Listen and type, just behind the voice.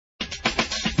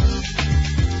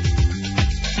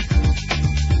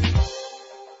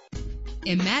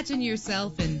Imagine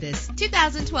yourself in this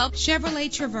 2012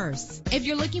 Chevrolet Traverse. If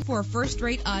you're looking for a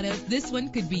first-rate auto, this one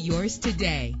could be yours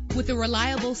today. With a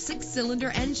reliable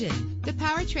 6-cylinder engine, the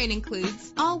powertrain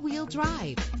includes all-wheel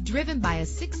drive, driven by a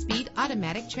 6-speed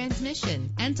automatic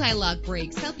transmission. Anti-lock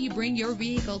brakes help you bring your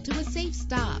vehicle to a safe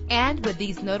stop. And with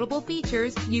these notable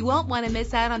features, you won't want to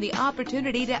miss out on the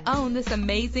opportunity to own this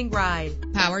amazing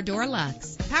ride. Power door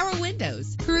locks, power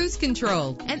windows, cruise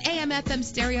control, an AM/FM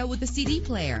stereo with a CD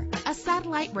player, a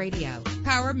satellite radio,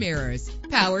 power mirrors,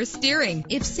 power steering.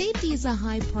 If safety is a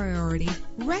high priority,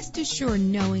 rest assured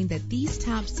knowing that these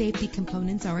top safety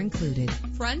components are included: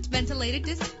 front ventilated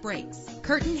disc brakes,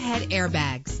 curtain head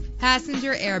airbags,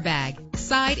 passenger airbag,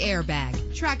 side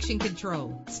airbag, traction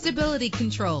control, stability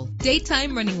control,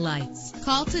 daytime running lights.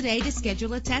 Call today to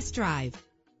schedule a test drive.